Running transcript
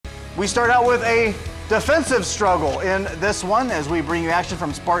We start out with a defensive struggle in this one as we bring you action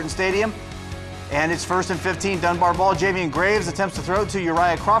from Spartan Stadium. And it's 1st and 15, Dunbar ball. Javian Graves attempts to throw it to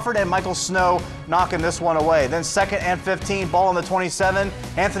Uriah Crawford, and Michael Snow knocking this one away. Then 2nd and 15, ball on the 27.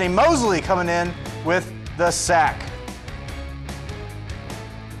 Anthony Mosley coming in with the sack.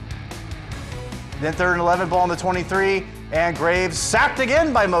 Then 3rd and 11, ball on the 23, and Graves sacked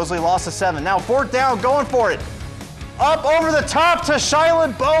again by Mosley, loss of 7. Now 4th down, going for it. Up over the top to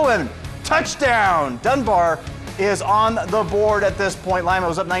Shiloh Bowen. Touchdown! Dunbar is on the board at this point. Lima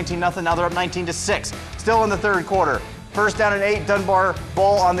was up 19-0. Now they're up 19-6. Still in the 3rd quarter. 1st down and 8. Dunbar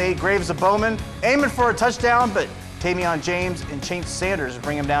ball on the 8. Graves of Bowman aiming for a touchdown, but Tamion James and Chance Sanders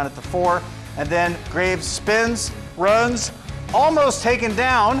bring him down at the 4. And then Graves spins, runs, almost taken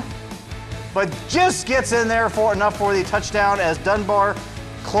down, but just gets in there for enough for the touchdown as Dunbar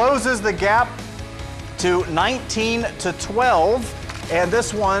closes the gap to 19-12, and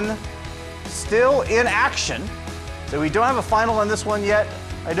this one still in action. So we don't have a final on this one yet,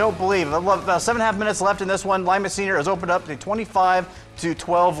 I don't believe. About 7.5 minutes left in this one. Lima Senior has opened up a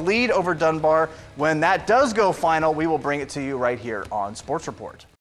 25-12 lead over Dunbar. When that does go final, we will bring it to you right here on Sports Report.